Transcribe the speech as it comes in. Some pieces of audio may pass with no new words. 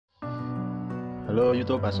Halo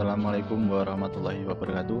YouTube, assalamualaikum warahmatullahi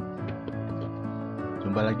wabarakatuh.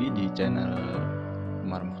 Jumpa lagi di channel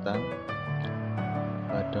Umar Mukhtar.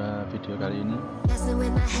 Pada video kali ini saya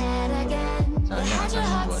akan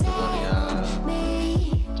membuat tutorial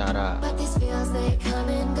cara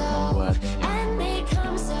membuat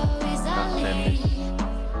truk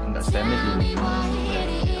Stenlis ini.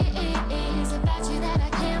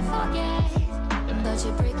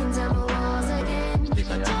 Mesti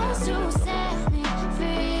saya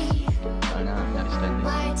soalnya nyari Stenlis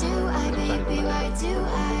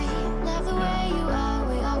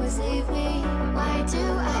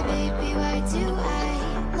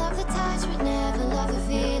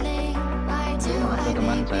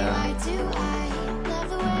teman saya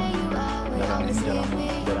belakangan ini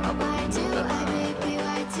jarang upload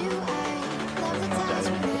video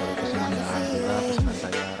karena pesanan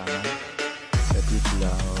saya ramai, jadi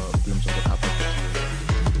belum sempat upload video.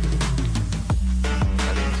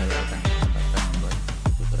 Kali ini saya akan membuat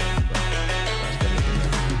tutorial Stenlis ini.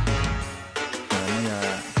 Caranya ya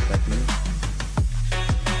tadi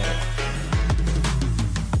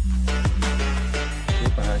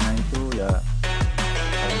bahannya itu ya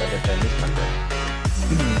kalau nggak ada Stenlis pakai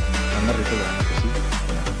hanger itu lah, besi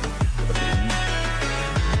ya, seperti ini.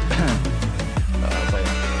 Apa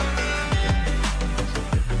ya,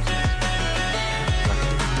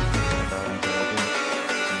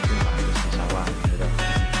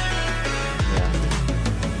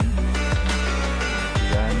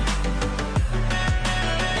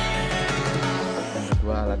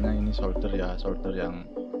 alatnya ini solder ya, solder yang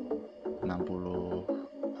 60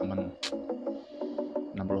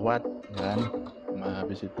 watt kan.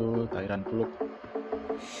 Habis itu tairan plug.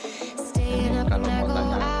 Ini kalau mau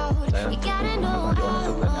tanya saya di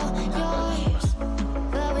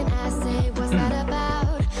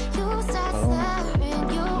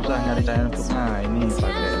susah nyari cairan plug, nah ini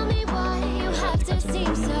pakai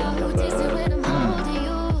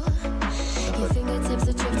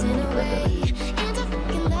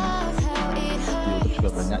juga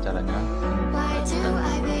banyak caranya.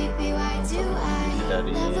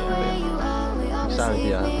 Dari misal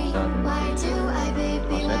dia bisa proses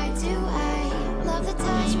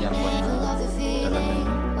ini yang warna dalamnya ini,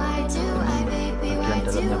 bagian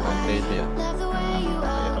dalamnya baterai itu ya,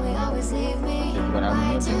 bukan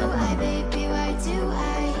aluminium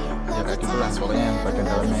ya kayak gitulah pokoknya. Yang bagian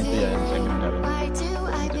dalamnya itu ya yang saya dalam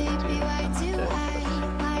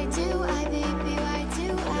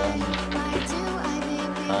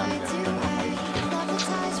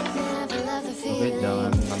Oke, jangan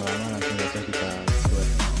lama-lama, langsung saja kita buat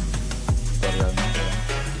tutorialnya ya.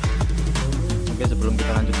 Oke, sebelum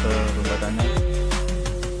kita lanjut ke pembuatannya,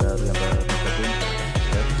 baru yang baru bergabung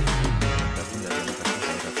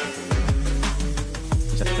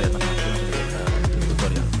bisa kita langsung kita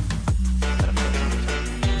tutorial cara membuat.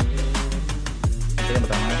 Oke, yang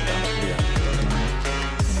pertama kita masuk dulu ya,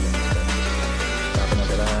 cara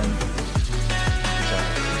penyebelan bisa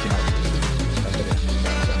maksimal lanjut ya.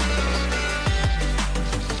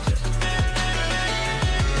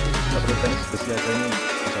 Stenlis besi aja ini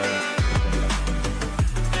bisa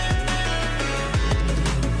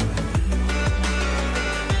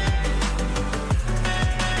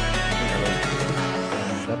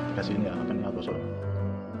kalau kasih ini ya, apa nih, auto solder.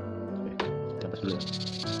 Oke, kita tes dulu ya.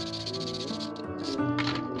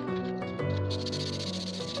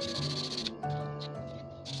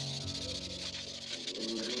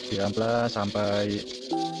 Diamplas sampai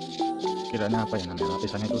kiranya apa ya namanya,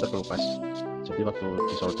 lapisannya itu terkelupas. Jadi waktu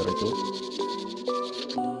di solder itu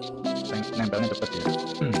nempelnya cepet ya.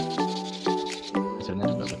 Hasilnya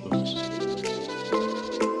juga bagus.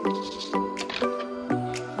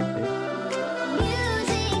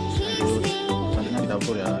 Selanjutnya kita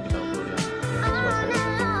ukur ya, sesuai saya.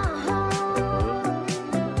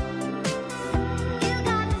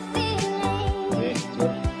 Oke,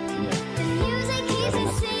 ini ya.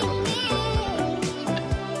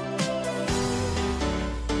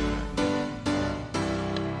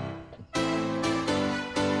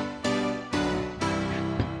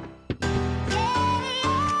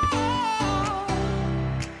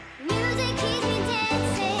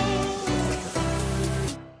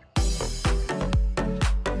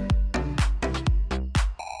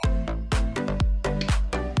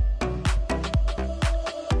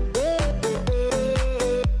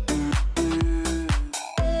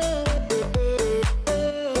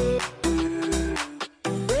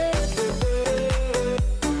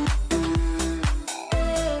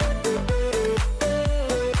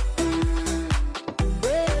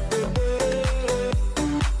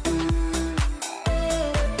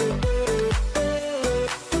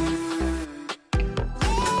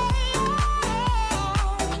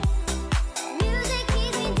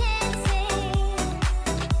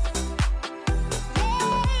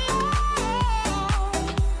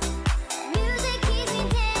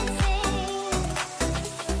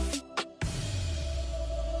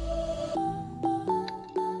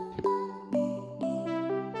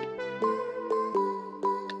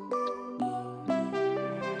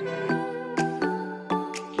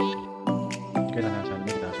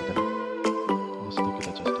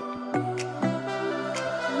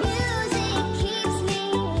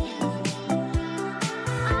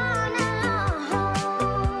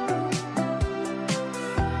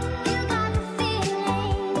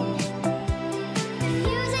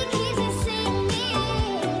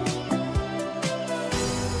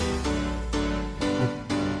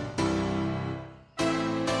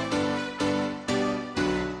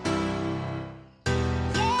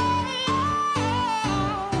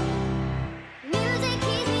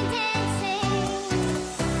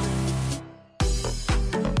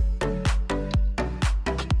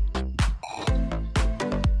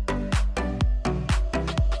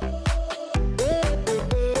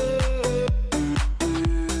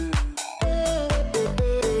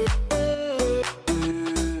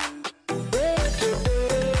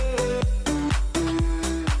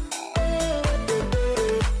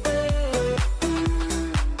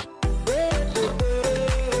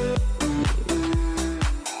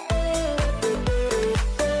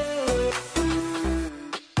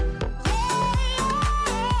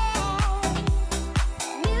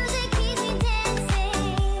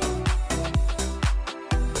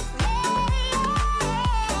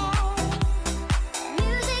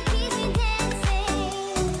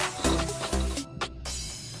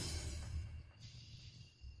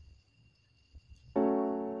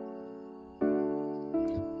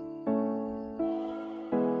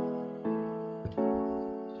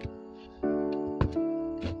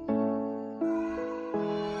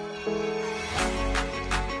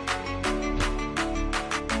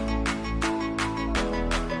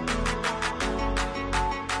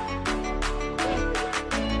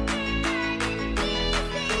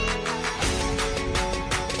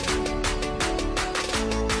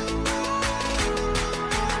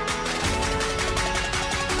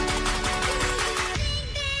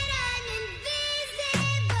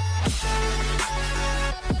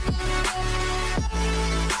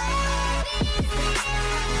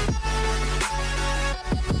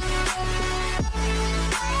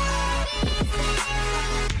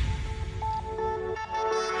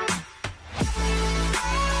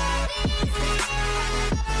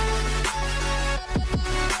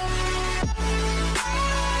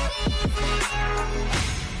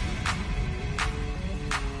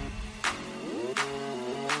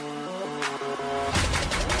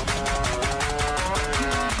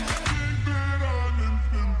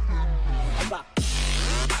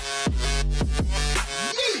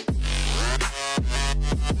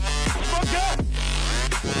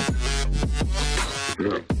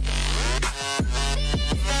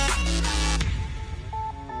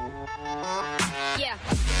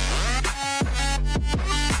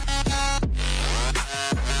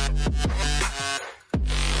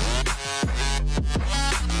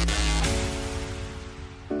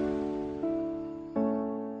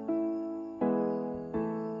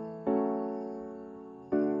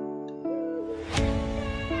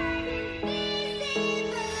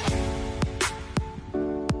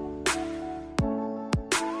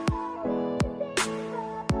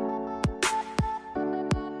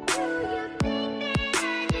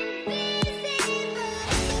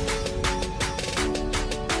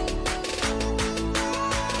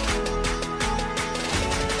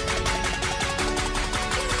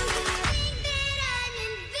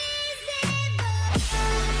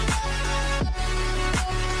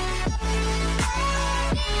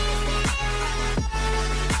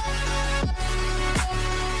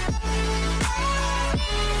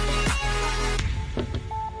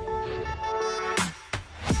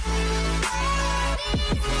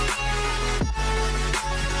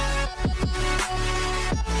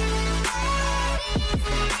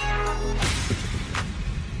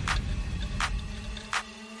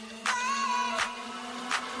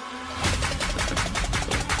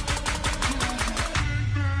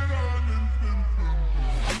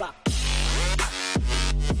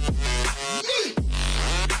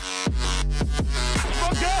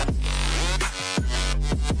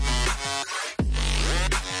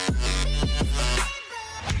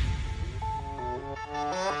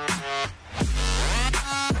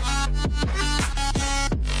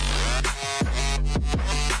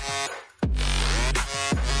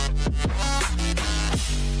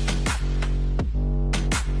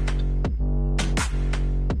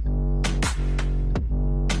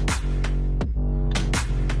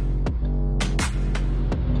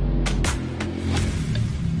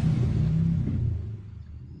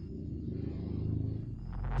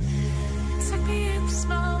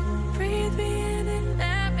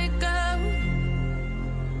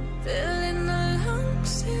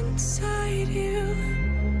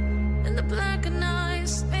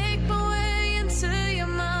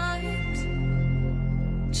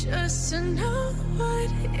 to know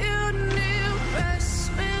what you knew.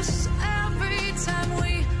 Restless every time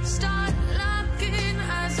we start locking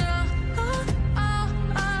eyes.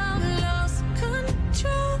 Lost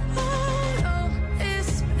control. Oh,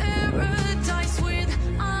 it's paradise with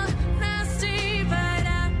honesty, but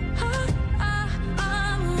I'm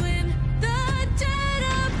in the dead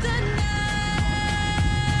of the night.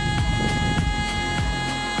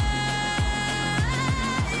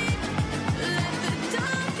 Let the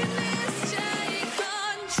darkness take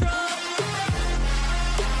control.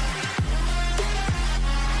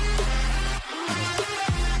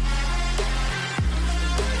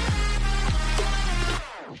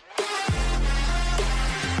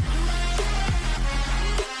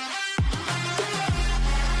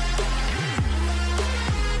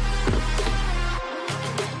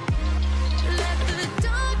 Let the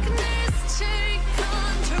darkness take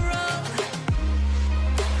control.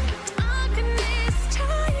 Darkness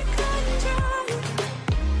take control.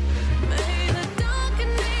 May the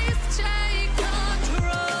darkness take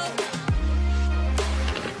control.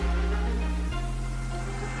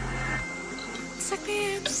 Take me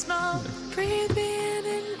in slow, breathe me in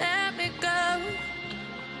and let me go.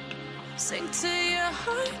 Sink to your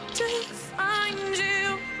heart to find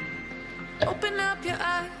you. Open up your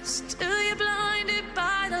eyes till you're blinded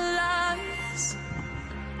by the lies,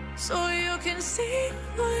 so you can see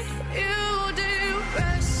what you do.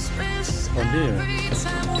 Restless every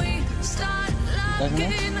time we start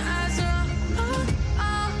locking eyes.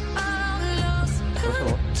 Lost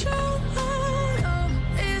control. Oh,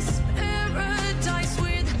 it's paradise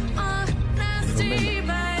with honesty,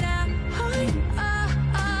 but I'm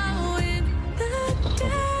in the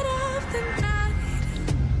dead of the night.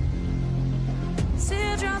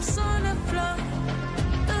 Teardrops on the floor.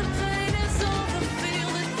 The pain is over. Feel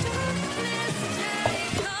the darkness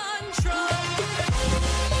take control.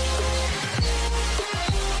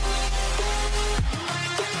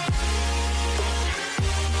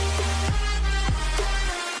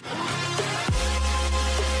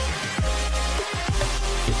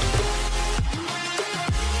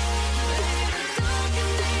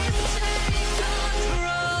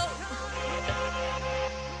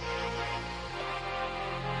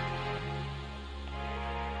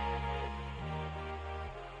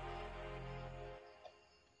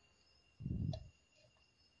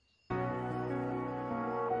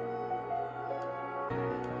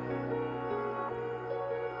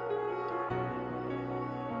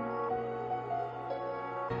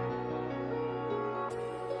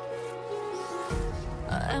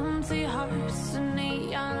 Empty hearts and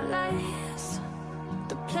neon lights,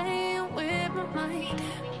 they're playing with my mind.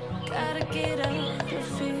 Gotta get out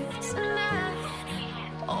of here tonight.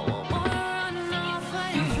 Oh, I wanna run off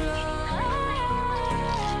and fly.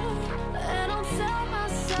 And I'll tell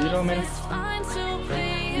myself it's fine to be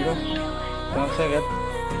alone.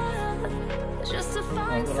 Just to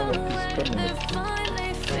find somewhere that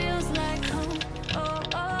finally feels like home.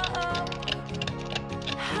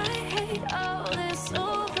 I hate all this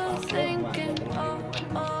overthinking.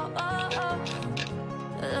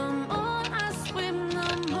 The more I swim, the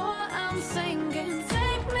more I'm sinking.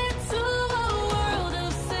 Take me to a world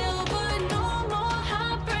of silver. No more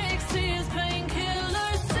heartbreaks, tears,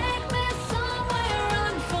 painkillers. Take me somewhere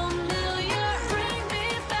unfamiliar. Bring me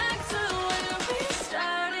back to where we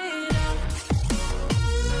started out.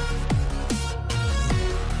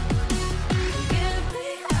 Get me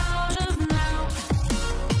out of now.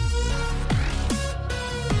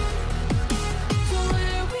 To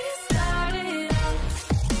where we started out.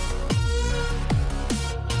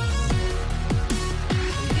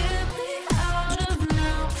 Get me out of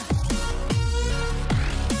now.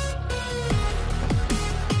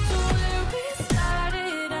 To where we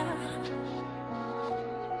started out.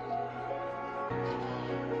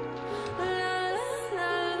 La la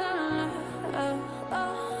la la la.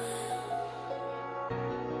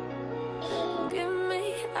 Get me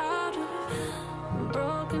out of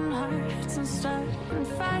broken hearts and starting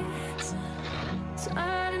fights,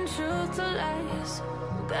 turning truth to lies.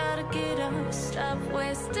 Gotta get up, stop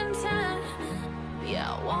wasting time.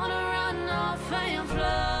 Yeah, I wanna run off and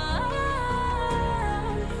fly.